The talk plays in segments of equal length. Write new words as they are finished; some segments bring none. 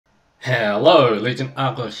Hello,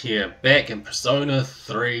 LegendAqua here, back in Persona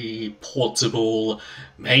 3 Portable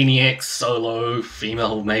Maniac Solo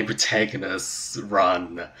Female Main Protagonist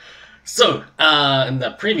run. So, in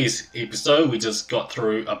the previous episode, we just got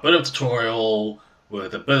through a bit of tutorial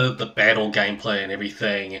with a bit of the battle gameplay and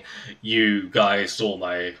everything. You guys saw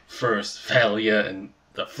my first failure in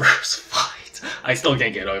the first fight. I still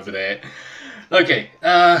can't get over that. Okay,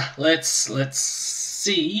 let's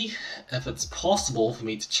see if it's possible for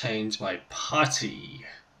me to change my party.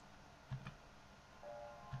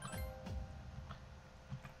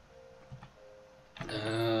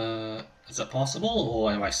 Is it possible,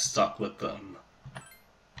 or am I stuck with them?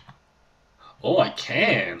 Oh, I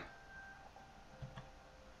can!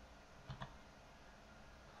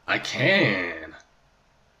 I can!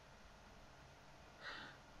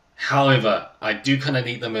 However, I do kind of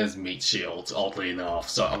need them as meat shields, oddly enough,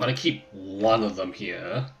 so I'm going to keep one of them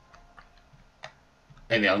here.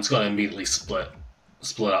 And then I'm just going to immediately split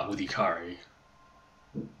up with Yukari.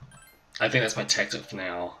 I think that's my tactic for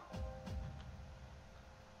now.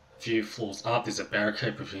 A few floors up, there's a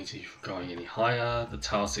barricade preventing you from going any higher. The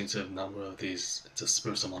tower seems to have a number of these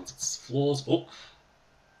interspersed amongst its floors. Oh!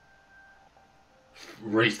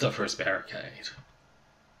 Reach the first barricade.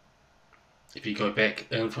 If you go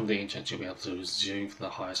back in from the entrance, you'll be able to resume from the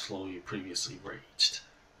highest floor you previously reached.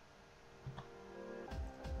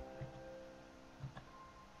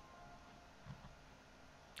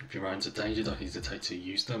 If you run into danger, don't hesitate to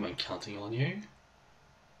use them. I'm counting on you.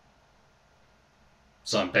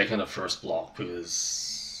 So I'm back in the first block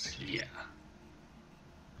because, yeah.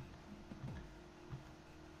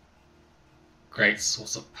 Great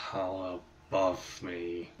source of power above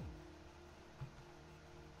me.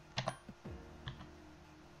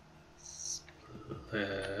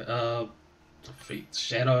 Defeat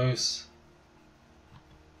shadows.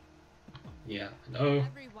 Yeah, I know.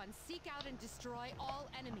 Everyone, seek out and destroy all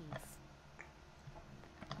enemies.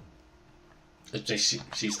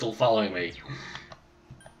 She's still following me.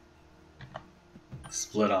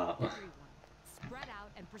 Split up. Everyone, spread out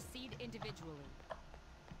and proceed individually.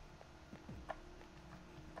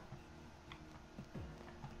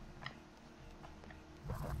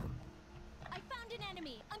 I found an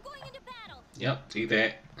enemy. I'm going into battle. Yep, do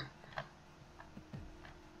that.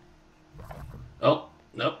 Oh,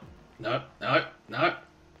 nope. No, no, no.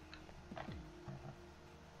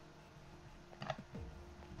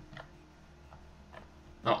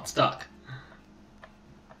 Oh, it's stuck.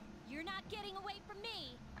 You're not getting away from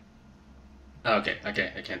me. Okay, I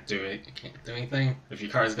can't do it. I can't do anything. If your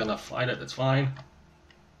car is gonna fight it, that's fine.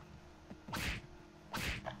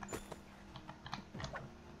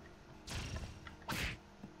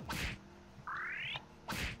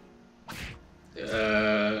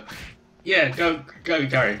 Yeah, go, Gary.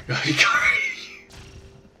 Go, Gary.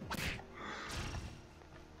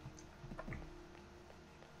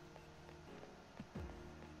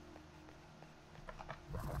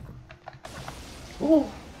 Ooh.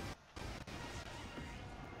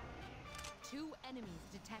 2 enemies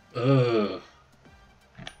detected.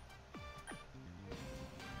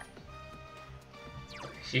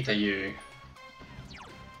 Hit you.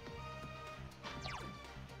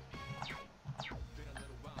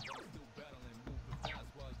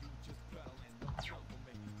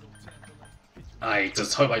 I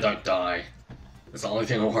just hope I don't die. That's the only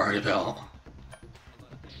thing I'm worried about.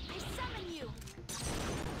 I summon you.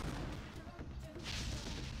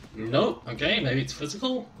 Nope, okay, maybe it's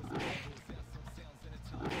physical?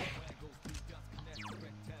 I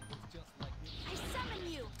summon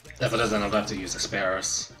you. If it isn't, I'm going to have to use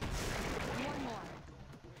Asperus. One more.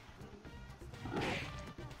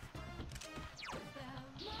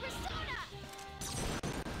 Persona!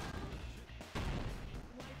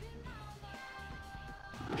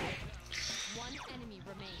 One enemy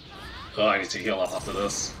remains. Oh, I need to heal up after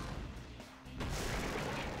this.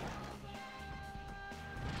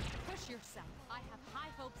 Push yourself. I have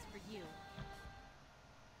high hopes for you.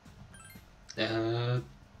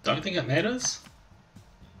 Don't think it matters.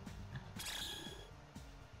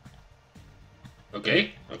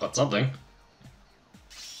 Okay, I got something.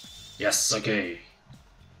 Yes, okay.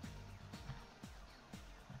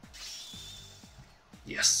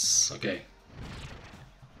 Yes, okay.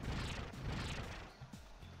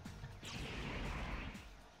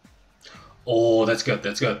 Oh, that's good,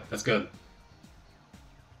 that's good, that's good.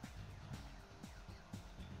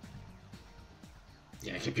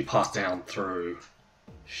 Yeah, it can be passed down through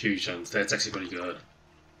fusions. That's actually pretty good.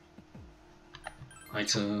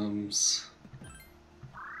 Items.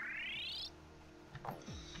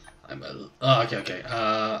 I'm a... Oh, okay.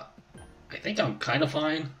 I think I'm kind of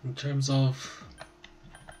fine in terms of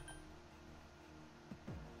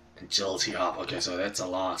agility up. Okay, so that's a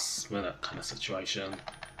last minute kind of situation.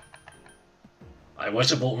 I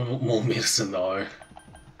wish I bought more medicine though.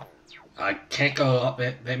 I can't go up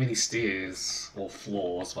that many stairs, or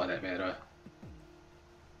floors by that matter.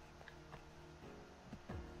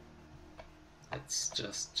 Let's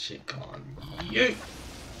just check on you.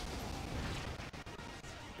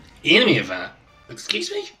 Enemy event? Excuse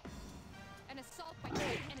me? An assault by 10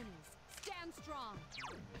 enemies. Stand strong.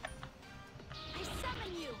 I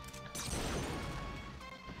summon you.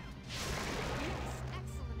 Yes,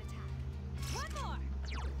 excellent attack. One more.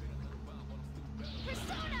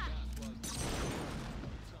 Persona.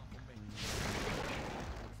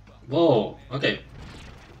 Whoa, okay.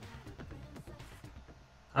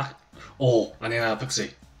 Ah, oh, I need a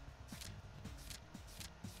pixie.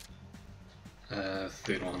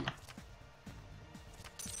 Third one.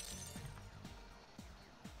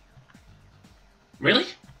 Really?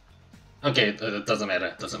 Okay, it doesn't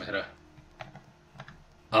matter, doesn't matter.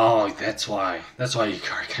 Oh, that's why. That's why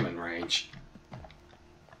Yukari came in range.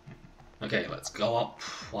 Okay, let's go up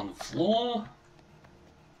one floor.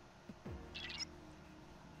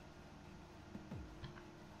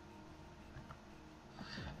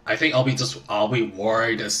 I think I'll be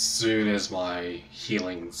worried as soon as my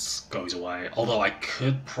healings goes away. Although I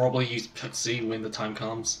could probably use Pixie when the time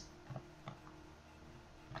comes.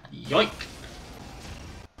 Yoink!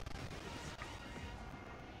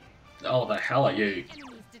 Oh, the hell are you?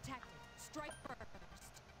 Enemies detected. Strike first.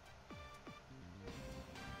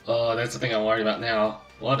 Oh, that's the thing I'm worried about now.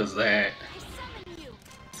 What is that? I summon you.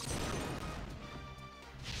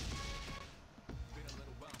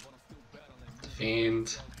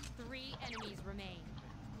 Defend. 3 enemies remain.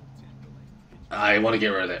 I want to get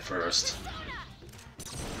rid of that first.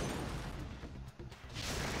 Yes,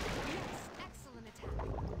 excellent attack.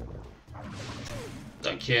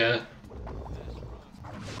 Don't care.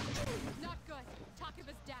 Not good.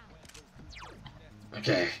 Takuba's down.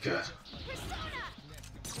 Okay, good. Persona. Yes,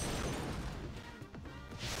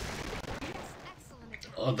 excellent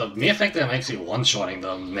attack. Oh, the mere fact that I'm actually one-shotting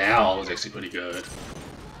them now is actually pretty good.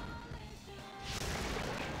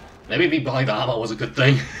 Maybe me buying the armor was a good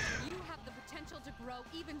thing. You have the potential to grow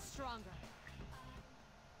even stronger.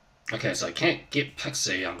 Okay, so I can't get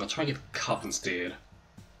Pixie. I'm gonna try and get Cup instead.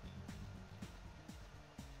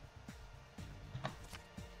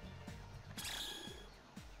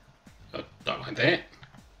 Oh, don't mind that.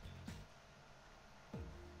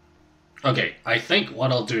 Okay, I think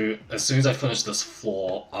what I'll do as soon as I finish this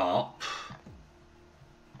floor up.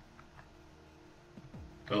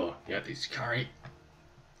 Oh, yeah, these Yukari.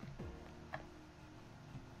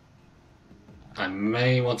 I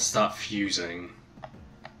may want to start fusing.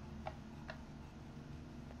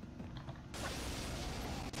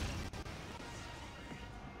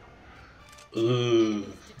 Ooh.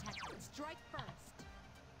 Detected. Strike first.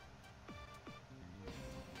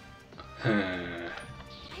 Huh.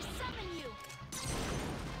 I summon you.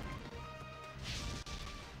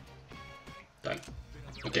 Done.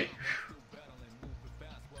 Okay.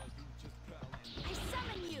 I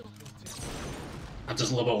summon you. I'm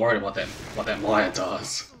just a little bit worried about that. What that Maya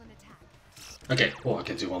does. Excellent attack. Okay. Oh, I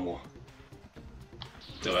can do one more.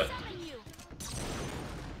 Do it. Summon you.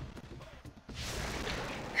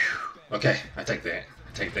 Okay, I take that.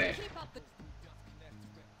 I take that. Keep up the.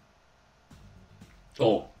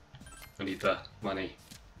 Oh, I need the money.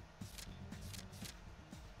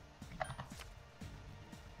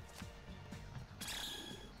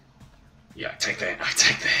 Yeah, I take that. I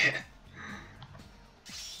take that.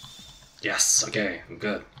 Yes. Okay, I'm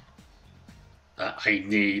good. I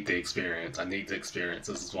need the experience. I need the experience.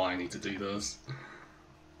 This is why I need to do this.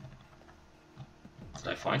 Did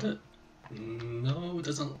I find it? No, it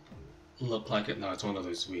doesn't look like it. No, it's one of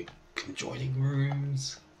those weird conjoining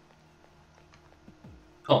rooms.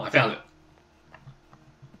 Oh, I found it.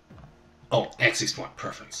 Oh, access point.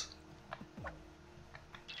 Perfect.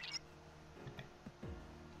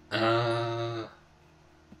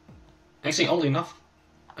 Actually, oddly enough,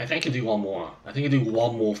 I think I can do one more. I think I can do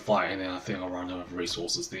one more fight, and then I think I'll run out of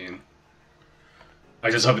resources then. I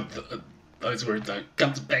just hope those words don't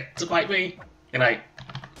come back to bite me. And I...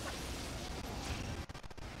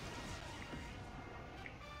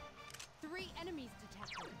 3 enemies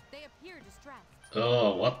detected. They appear distressed.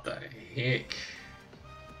 Oh, what the heck?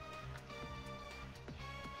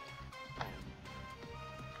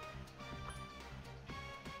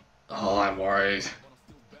 Oh, I'm worried.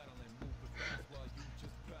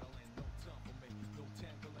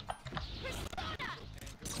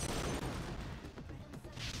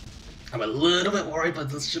 I'm a little bit worried, but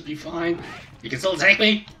this should be fine. You can still attack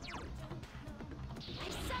me? I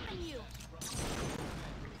summon you.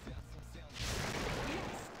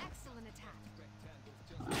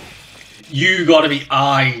 You gotta be.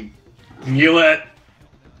 I knew it.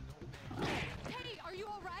 Hey, are you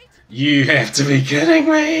alright? You have to be kidding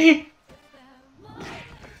me.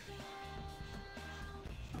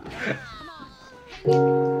 Come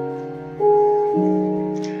on.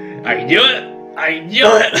 I knew it. I knew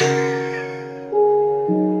it.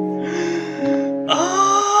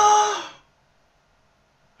 Ah!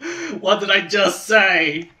 What did I just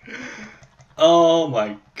say? Oh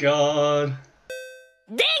my god.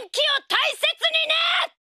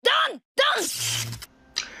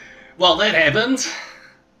 Well, that happened.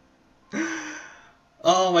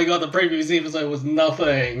 Oh my god, the previous episode was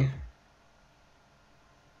nothing.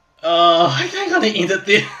 I think I'm gonna end it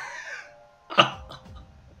there.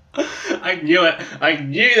 I knew it. I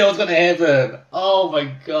knew that was gonna happen. Oh my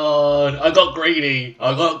god. I got greedy.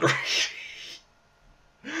 I got greedy.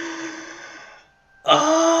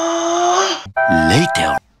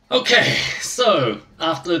 Later. Okay, so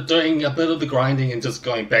after doing a bit of the grinding and just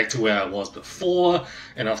going back to where I was before,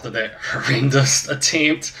 and after that horrendous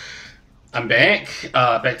attempt, I'm back,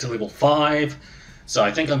 back to level 5. So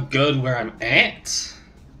I think I'm good where I'm at.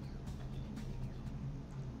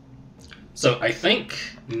 So I think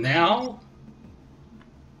now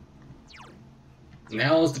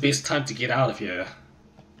is the best time to get out of here.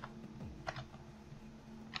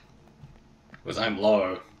 Because I'm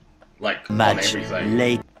low, like, on everything.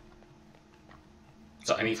 Late.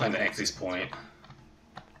 So I need to find the access point.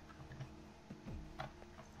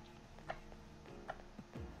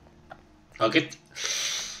 I'll get...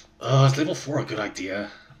 is level 4 a good idea?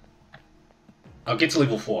 I'll get to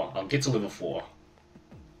level 4. I'll get to level 4.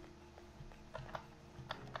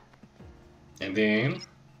 And then...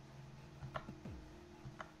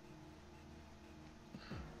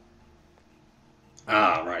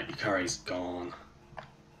 Ah, right, Yukari's gone.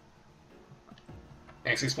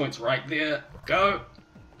 Access point's right there. Go!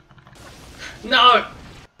 No!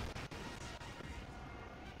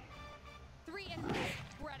 3 enemies.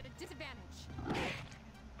 We're at a disadvantage.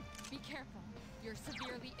 Be careful. You're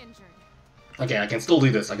severely injured. Okay, I can still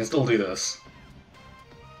do this. I can still do this.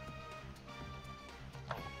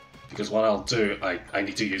 Because what I'll do, I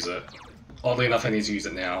need to use it. Oddly enough, I need to use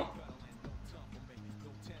it now.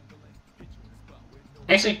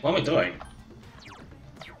 Actually, what am I doing?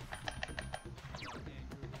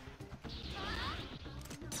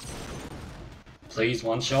 Please,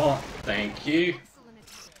 one shot. Thank you.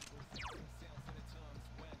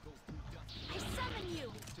 I summon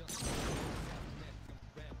you.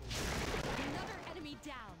 Another enemy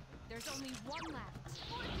down. There's only one left.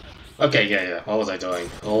 Okay, yeah. What was I doing?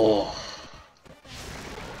 Oh.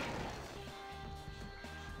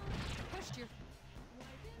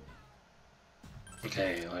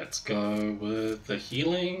 Okay, let's go with the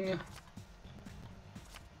healing.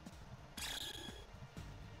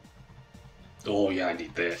 Oh yeah, I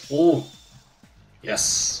need that. Oh,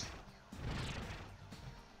 yes.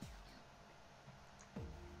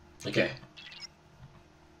 Okay.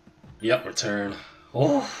 Yep, return.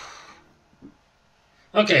 Oh.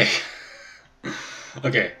 Okay.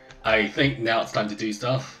 Okay, I think now it's time to do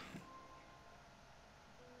stuff.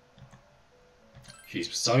 Fuse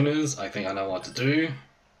personas, I think I know what to do.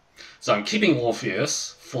 So I'm keeping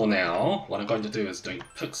Orpheus for now. What I'm going to do is doing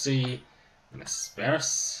Pixie and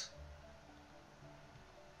Asperus.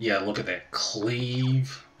 Yeah, look at that.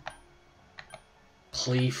 Cleave.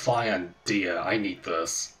 Cleave, Fire, and Deer. I need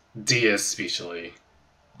this. Deer especially.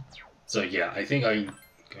 So yeah, I think I'm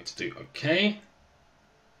going to do okay.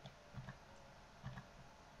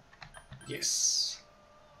 Yes.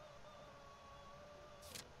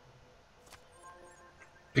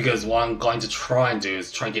 Because what I'm going to try and do is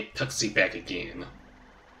try and get Pixie back again.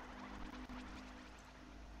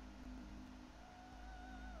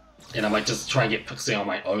 And I might just try and get Pixie on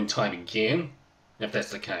my own time again, if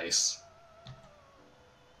that's the case.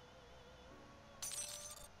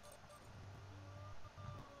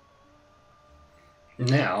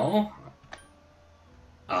 Now...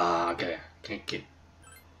 okay, can't get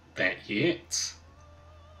that yet.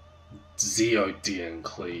 Zeodian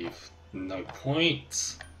Cleave. No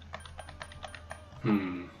point.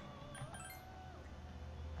 Yeah,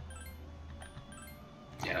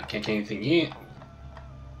 I can't get anything yet.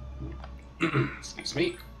 Excuse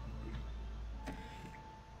me.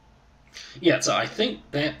 Yeah, so I think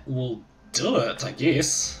that will do it, I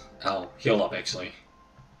guess. I'll heal up, actually.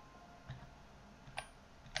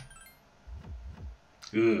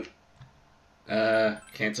 Ooh.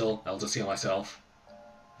 Cancel. I'll just heal myself.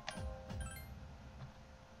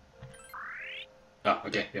 Oh,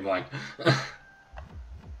 okay, never mind.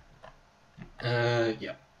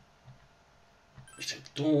 Yeah. Return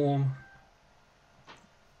to Dawn.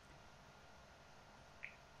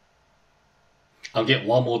 I'll get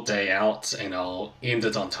one more day out and I'll end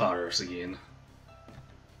it on Tartarus again.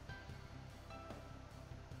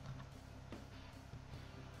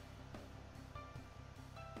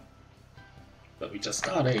 But we're just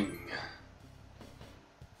starting.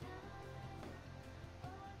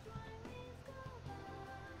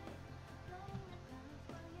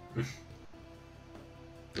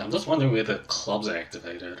 I'm just wondering where the clubs are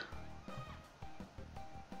activated.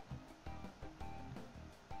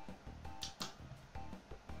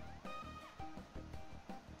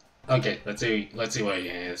 Okay, let's see what he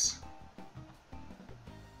has.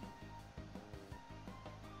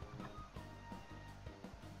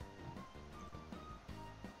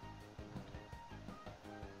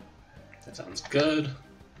 That sounds good.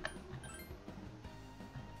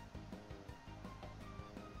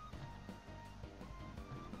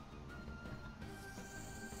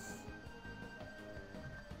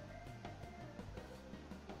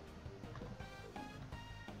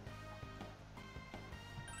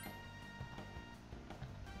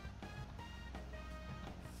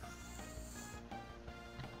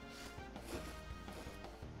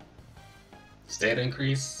 Stat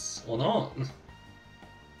increase or not?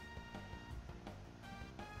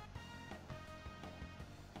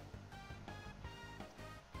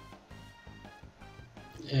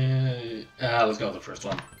 Let's go with the first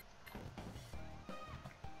one.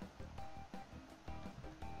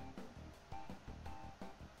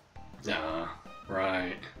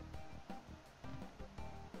 Right.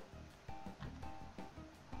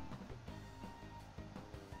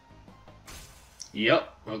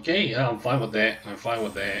 Yep, okay, yeah, I'm fine with that. I'm fine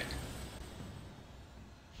with that.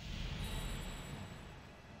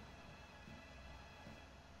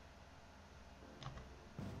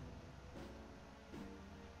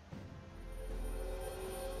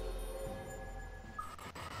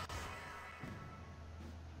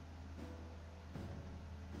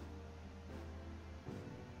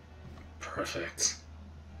 Perfect.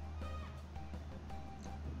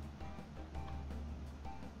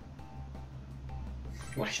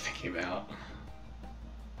 What are you thinking about?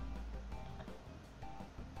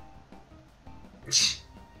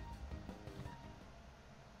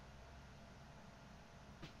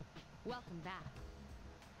 Welcome back.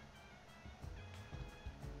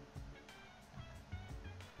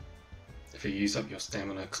 If you use up your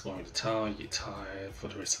stamina exploring the tower, you get tired for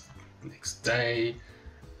the rest of the next day.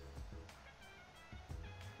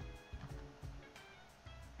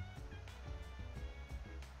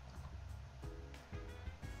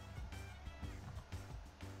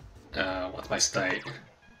 What's my state?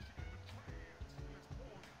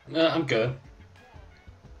 No, I'm good.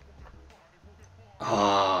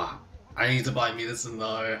 Ah, I need to buy medicine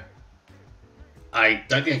though. I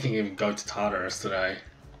don't think I can even go to Tartarus today.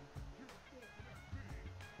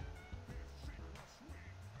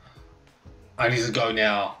 I need to go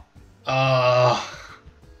now.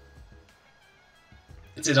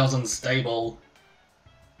 It said I was unstable.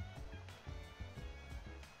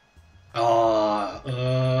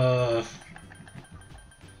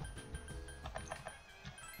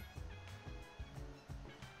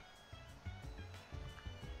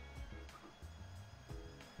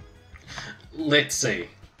 Let's see.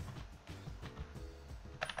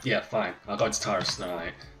 Yeah, fine. I'll go to Tartarus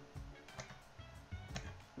tonight.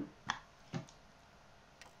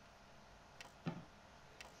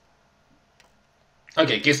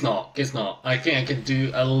 Okay, guess not. Guess not. I think I can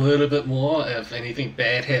do a little bit more. If anything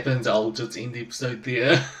bad happens, I'll just end the episode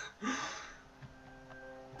there.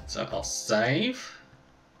 So I'll save.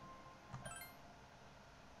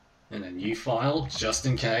 And a new file, just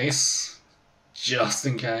in case. Just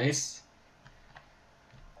in case.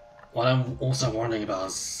 What I'm also wondering about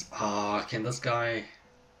is, can this guy...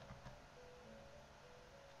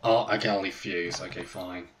 Oh, I can only fuse. Okay,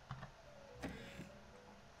 fine.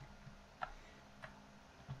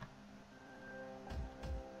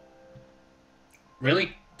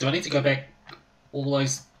 Really? Do I need to go back all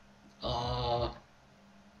those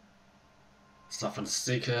stuff from the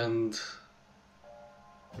second?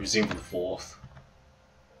 Resume for the fourth.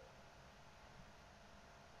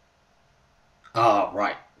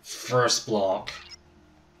 Right. First block.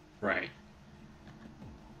 Right.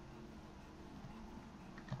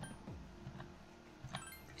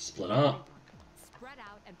 Split up. Spread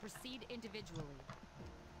out and proceed individually.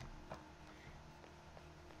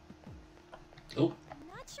 Oh.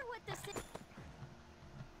 Not sure what this is.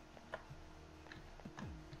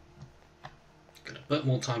 Got a bit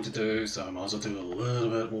more time to do, so I might as well do a little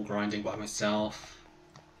bit more grinding by myself.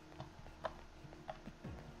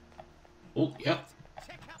 Oh, yep.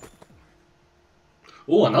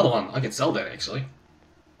 Oh, another one. I can sell that actually.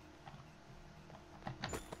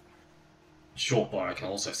 short bow, I can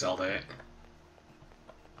also sell that.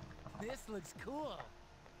 This looks cool.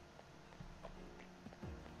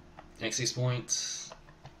 Access point.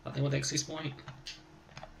 Nothing with access point.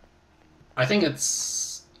 I think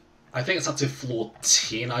it's up to floor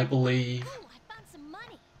 10, I believe. Ooh, I found some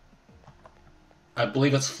money. I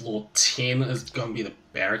believe it's floor 10 is going to be the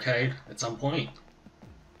barricade at some point.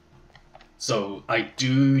 So I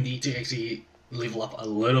do need to actually level up a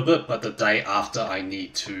little bit, but the day after I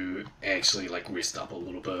need to actually like rest up a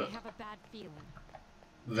little bit. I have a bad feeling.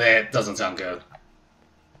 That doesn't sound good.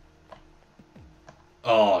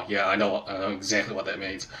 Oh yeah, I know exactly what that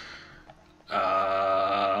means.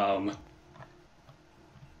 I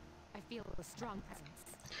feel a strong presence.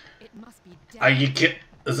 It must be dead. Are you kidding?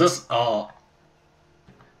 Is this? Oh.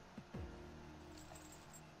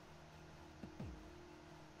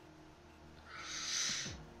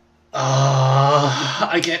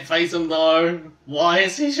 I can't face him though. Why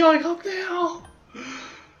is he showing up now?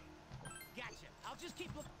 Gotcha. I'll just keep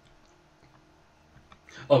looking.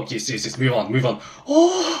 Oh yes, move on.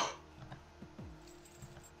 Oh!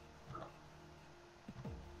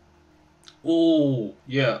 Oh,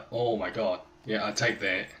 yeah, oh my god. Yeah, I take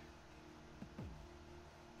that.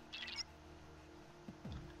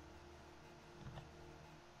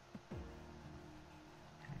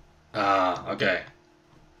 Ah, okay.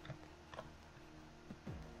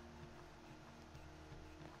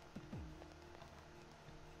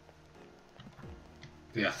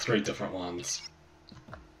 Yeah, 3 different ones.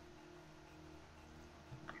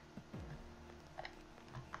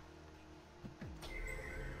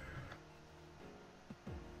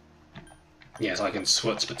 Yeah, so I can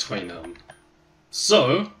switch between them.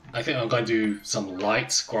 So, I think I'm going to do some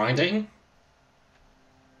light grinding.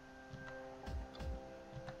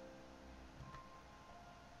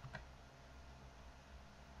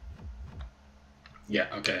 Yeah,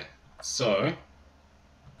 okay. So,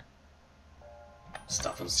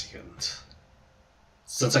 stuff in second.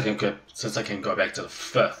 Since I can go back to the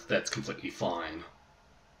 5th, that's completely fine.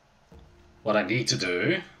 What I need to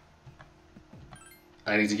do,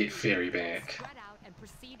 I need to get Fairy back. Spread out and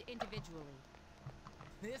proceed individually.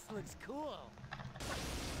 This looks cool.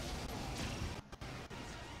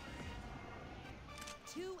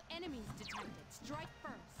 2 enemies detected. Strike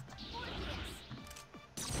first. Or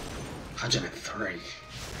this. 103.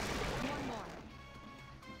 One more.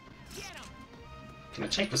 Get him. Can I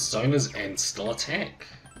check personas and still attack?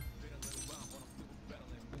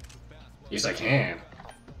 Yes, I can.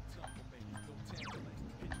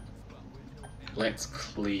 Let's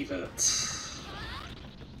cleave it.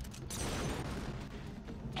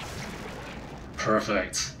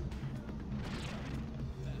 Perfect.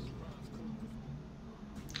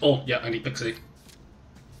 Oh, yeah, I need Pixie.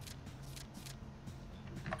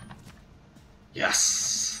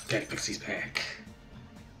 Yes! Okay, Pixie's back.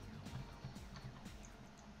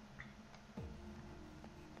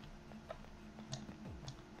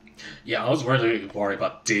 Yeah, I was really worried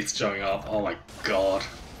about death showing up. Oh my god.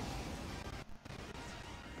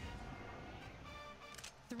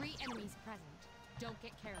 3 enemies present. Don't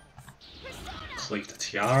get careless. Persona! Cleave the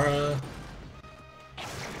tiara. There are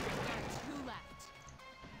 2 left.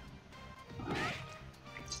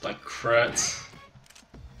 It's like crit.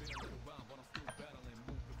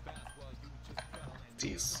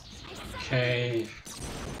 These. Okay.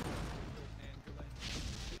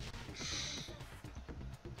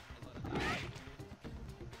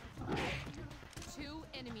 Two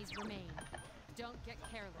enemies remain. Don't get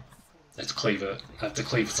careless. Let's cleave it. I have to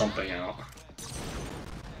cleave something out.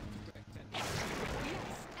 Yes,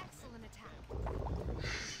 excellent attack.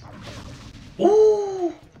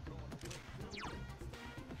 Ooh!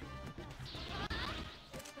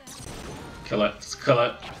 Kill it. Just kill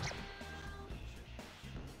it.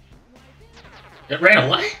 It ran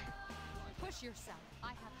away? Push yourself. I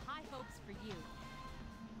have high hopes for you.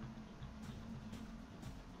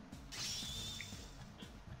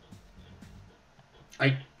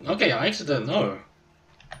 Okay, I actually didn't know.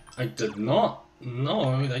 I did not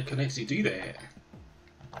know they could actually do that.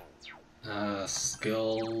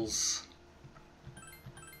 Skills.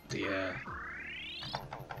 Yeah.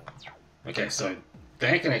 Okay, so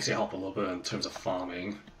that can actually help a little bit in terms of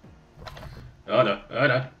farming. Oh no, oh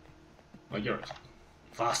no. Oh, you're a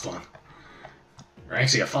fast one. You're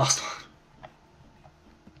actually a fast one.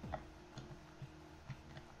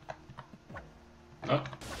 Oh.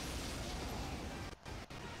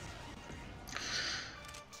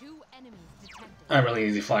 2 enemies detected. I really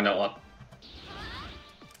need to find out what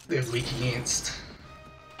they're weak against.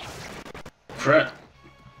 Crit!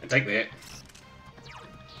 I take that.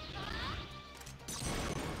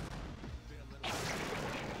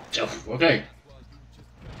 Oh, okay.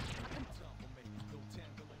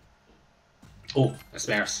 Oh,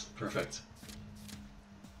 asparagus. Perfect.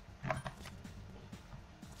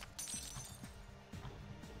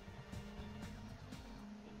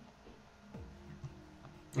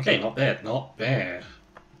 Okay, not bad, not bad.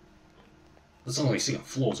 That's only second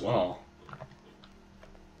floor as well.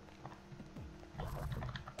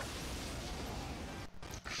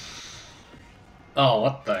 Oh,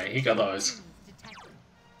 what the heck are those?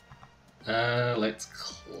 Let's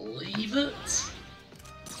cleave it.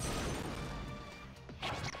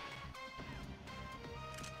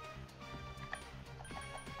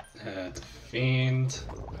 Defend.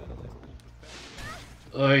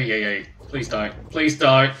 Oh, yeah. Please don't. Please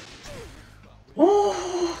don't.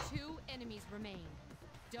 Oh. 2 enemies remain.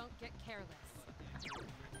 Don't get careless.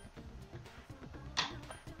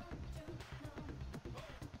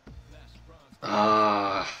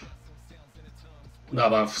 No,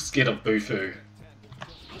 but I'm scared of Bufu.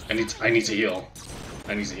 I need to heal.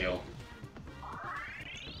 I need to heal.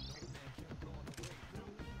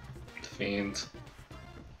 Defend.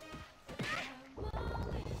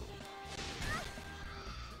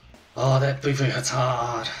 Oh, that Bufu hits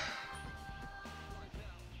hard.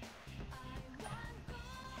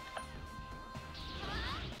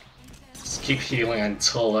 Just keep healing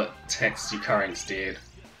until it attacks your current instead.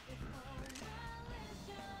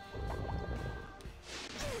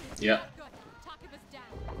 Yep.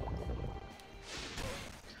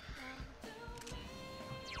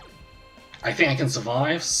 I think I can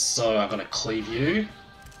survive, so I'm gonna cleave you.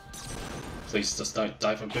 Please just don't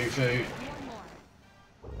die from Bufu.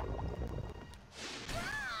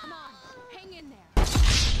 Come on, hang in there.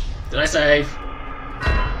 Did I save?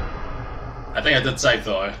 I think I did save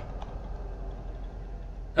though.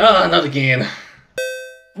 Ah, not again.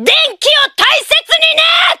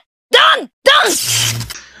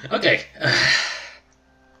 Okay.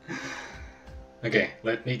 Okay,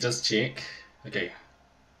 let me just check. Okay.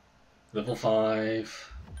 Level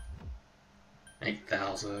 5.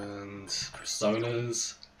 8,000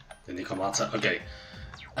 personas. The Nikomata. Okay.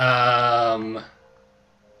 I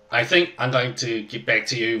think I'm going to get back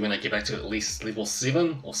to you when I get back to at least level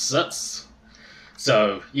 7 or 6.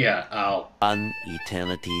 So, yeah, I'll... One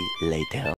eternity later.